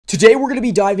Today we're going to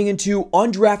be diving into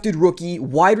undrafted rookie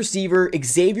wide receiver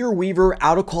Xavier Weaver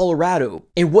out of Colorado.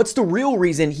 And what's the real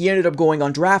reason he ended up going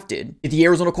undrafted? Did the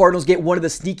Arizona Cardinals get one of the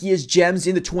sneakiest gems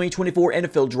in the 2024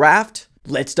 NFL draft?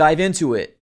 Let's dive into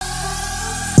it.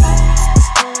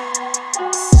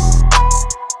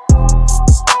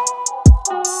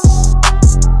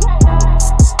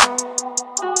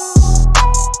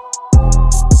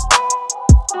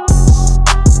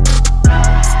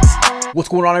 What's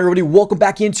going on, everybody? Welcome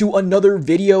back into another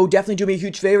video. Definitely do me a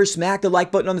huge favor, smack the like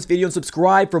button on this video and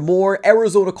subscribe for more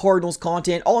Arizona Cardinals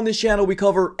content. On this channel, we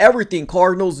cover everything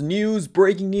Cardinals news,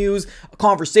 breaking news,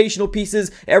 conversational pieces,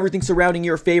 everything surrounding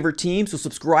your favorite team. So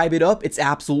subscribe it up. It's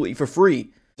absolutely for free.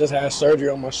 Just had surgery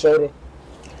on my shoulder.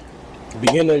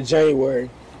 Beginning of January,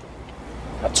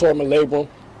 I tore my labrum.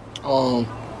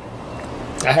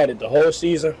 I had it the whole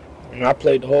season, and I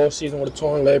played the whole season with a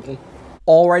torn labrum.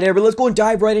 Alright, everybody, let's go and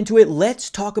dive right into it. Let's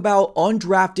talk about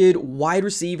undrafted wide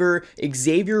receiver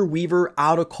Xavier Weaver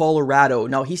out of Colorado.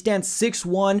 Now, he stands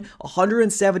 6'1",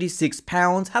 176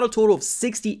 pounds, had a total of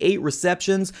 68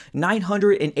 receptions,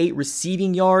 908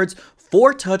 receiving yards,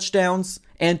 4 touchdowns,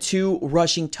 and 2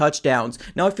 rushing touchdowns.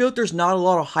 Now, I feel like there's not a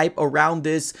lot of hype around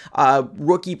this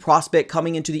rookie prospect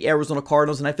coming into the Arizona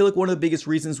Cardinals, and I feel like one of the biggest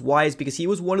reasons why is because he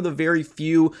was one of the very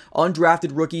few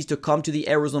undrafted rookies to come to the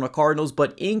Arizona Cardinals.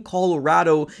 But in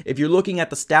Colorado, if you're looking at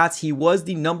the stats, he was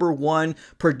the #1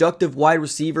 productive wide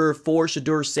receiver for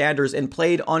Shedeur Sanders and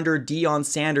played under Deion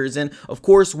Sanders. And of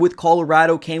course, with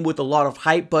Colorado came with a lot of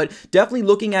hype, but definitely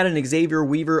looking at an Xavier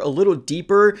Weaver a little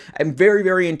deeper, I'm very,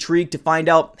 very intrigued to find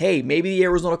out, hey, maybe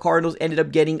the Arizona Cardinals ended up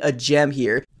getting a gem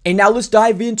here. And now let's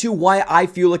dive into why I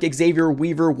feel like Xavier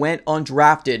Weaver went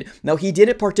undrafted. Now, he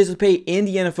didn't participate in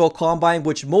the NFL Combine,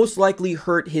 which most likely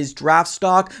hurt his draft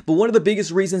stock, but one of the biggest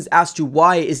reasons as to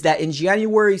why is that in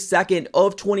January 2nd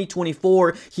of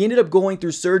 2024, he ended up going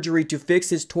through surgery to fix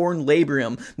his torn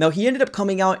labrum. Now, he ended up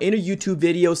coming out in a YouTube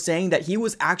video saying that he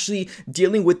was actually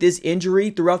dealing with this injury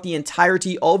throughout the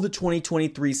entirety of the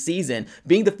 2023 season,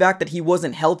 being the fact that he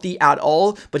wasn't healthy at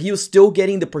all, but he was still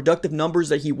getting the productive numbers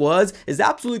that he was, is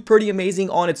absolutely pretty amazing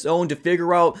on its own to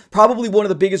figure out. Probably one of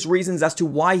the biggest reasons as to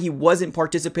why he wasn't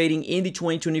participating in the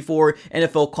 2024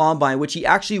 NFL Combine, which he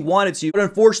actually wanted to, but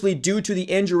unfortunately due to the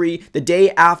injury the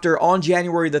day after on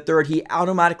January the 3rd, he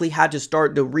automatically had to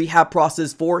start the rehab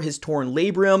process for his torn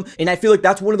labrum. And I feel like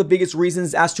that's one of the biggest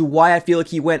reasons as to why I feel like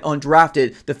he went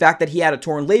undrafted, the fact that he had a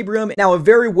torn labrum. Now, it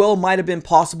very well might have been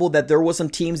possible that there was some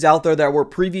teams out there that were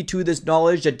privy to this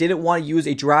knowledge that didn't want to use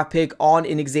a draft pick on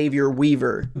an Xavier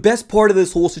Weaver. The best part of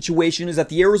this whole situation is that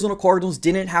the Arizona Cardinals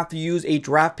didn't have to use a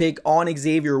draft pick on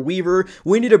Xavier Weaver.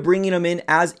 We ended up bringing him in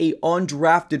as a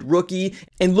undrafted rookie,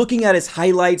 and looking at his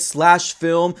highlights slash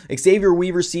film, Xavier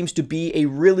Weaver seems to be a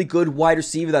really good wide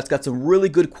receiver that's got some really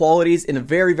good qualities and a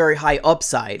very, very high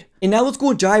upside. And now let's go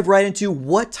and dive right into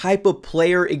what type of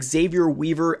player Xavier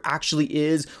Weaver actually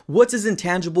is. What's his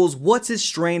intangibles? What's his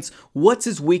strengths? What's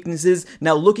his weaknesses?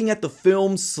 Now, looking at the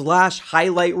film slash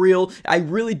highlight reel, I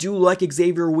really do like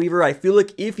Xavier Weaver. I feel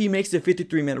like if he makes the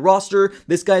 53-man roster,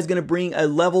 this guy's going to bring a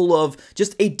level of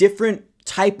just a different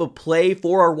type of play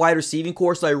for our wide receiving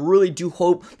core, so I really do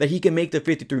hope that he can make the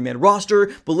 53-man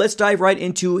roster. But let's dive right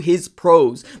into his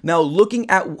pros. Now, looking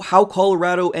at how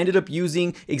Colorado ended up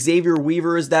using Xavier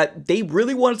Weaver is that they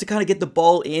really wanted to kind of get the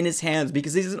ball in his hands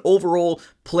because he's an overall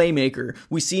playmaker.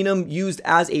 We've seen him used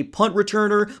as a punt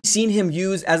returner. We've seen him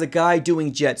used as a guy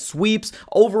doing jet sweeps.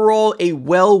 Overall, a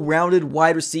well-rounded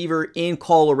wide receiver in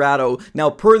Colorado.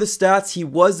 Now, per the stats, he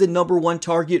was the #1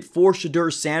 target for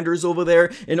Shedeur Sanders over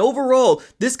there, and overall,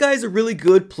 this guy is a really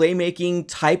good playmaking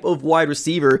type of wide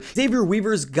receiver. Xavier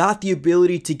Weaver's got the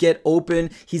ability to get open.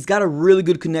 He's got a really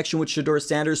good connection with Shedeur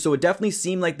Sanders, so it definitely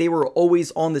seemed like they were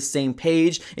always on the same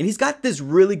page. And he's got this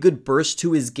really good burst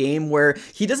to his game where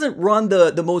he doesn't run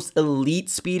the most elite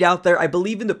speed out there. I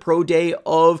believe in the pro day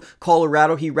of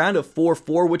Colorado, he ran a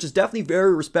 4.4, which is definitely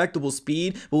very respectable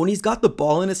speed. But when he's got the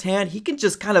ball in his hand, he can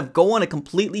just kind of go on a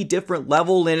completely different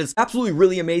level, and it's absolutely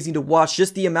really amazing to watch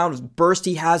just the amount of burst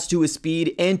he has to his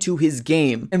speed and to his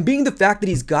game. And being the fact that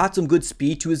he's got some good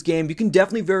speed to his game, you can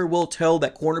definitely very well tell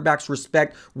that cornerbacks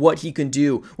respect what he can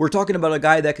do. We're talking about a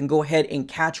guy that can go ahead and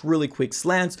catch really quick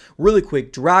slants, really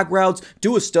quick drag routes,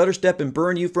 do a stutter step and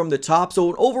burn you from the top.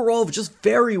 So overall, just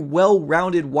very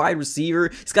well-rounded wide receiver.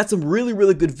 He's got some really,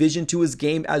 really good vision to his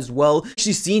game as well.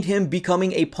 Actually seen him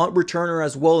becoming a punt returner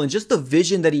as well, and just the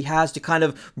vision that he has to kind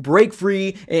of break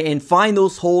free and find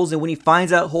those holes. And when he finds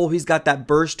that hole, he's got that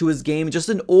burst to his game. Just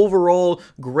an overall overall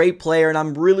great player, and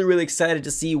I'm really excited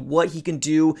to see what he can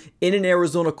do in an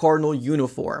Arizona Cardinal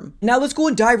uniform. Now let's go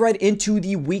and dive right into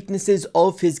the weaknesses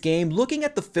of his game. Looking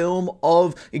at the film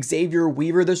of Xavier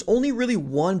Weaver, there's only really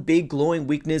one big glowing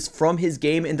weakness from his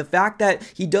game, and the fact that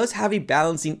he does have a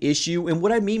balancing issue. And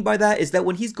what I mean by that is that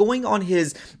when he's going on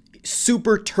his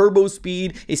super turbo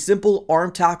speed, a simple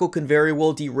arm tackle can very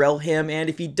well derail him, and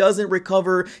if he doesn't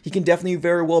recover, he can definitely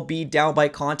very well be down by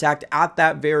contact at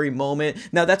that very moment.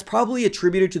 Now that's probably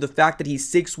attributed to the fact that he's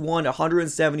 6'1",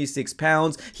 176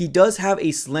 pounds. He does have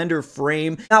a slender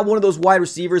frame, not one of those wide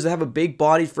receivers that have a big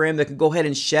body frame that can go ahead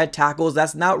and shed tackles.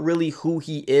 That's not really who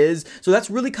he is. So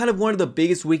that's really kind of one of the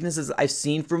biggest weaknesses I've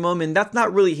seen from him, and that's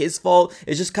not really his fault.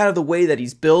 It's just kind of the way that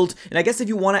he's built. And I guess if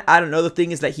you want to add another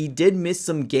thing, is that he did miss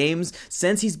some games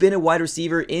since he's been a wide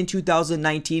receiver in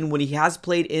 2019 when he has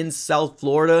played in South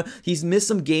Florida. He's missed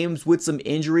some games with some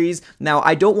injuries. Now,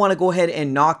 I don't want to go ahead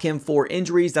and knock him for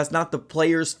injuries. That's not the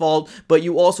player's fault, but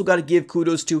you also got to give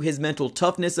kudos to his mental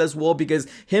toughness as well, because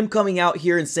him coming out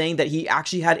here and saying that he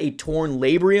actually had a torn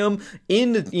labrum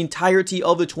in the entirety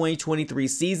of the 2023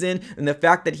 season, and the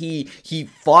fact that he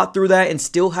fought through that and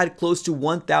still had close to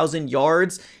 1,000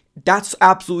 yards, that's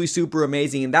absolutely super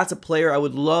amazing, and that's a player I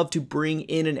would love to bring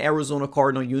in an Arizona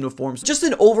Cardinal uniform. So just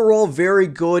an overall very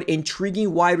good,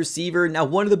 intriguing wide receiver. Now,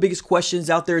 one of the biggest questions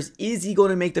out there is he going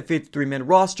to make the 53-man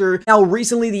roster? Now,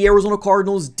 recently, the Arizona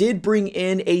Cardinals did bring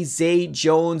in a Zay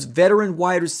Jones, veteran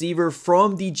wide receiver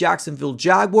from the Jacksonville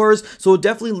Jaguars, so it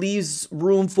definitely leaves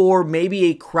room for maybe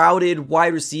a crowded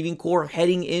wide receiving core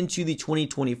heading into the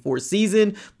 2024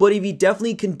 season. But if he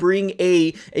definitely can bring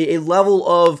a level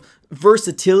of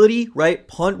versatility, right?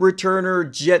 Punt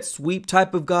returner, jet sweep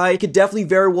type of guy, could definitely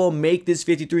very well make this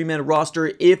 53-man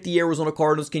roster if the Arizona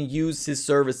Cardinals can use his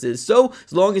services. So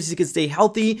as long as he can stay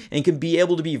healthy and can be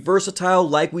able to be versatile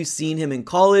like we've seen him in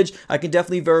college, I can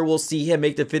definitely very well see him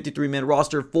make the 53-man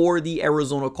roster for the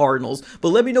Arizona Cardinals. But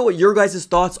let me know what your guys'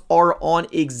 thoughts are on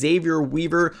Xavier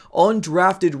Weaver,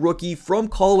 undrafted rookie from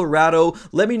Colorado.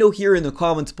 Let me know here in the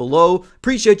comments below.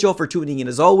 Appreciate y'all for tuning in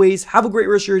as always. Have a great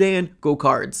rest of your day and go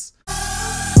Cards.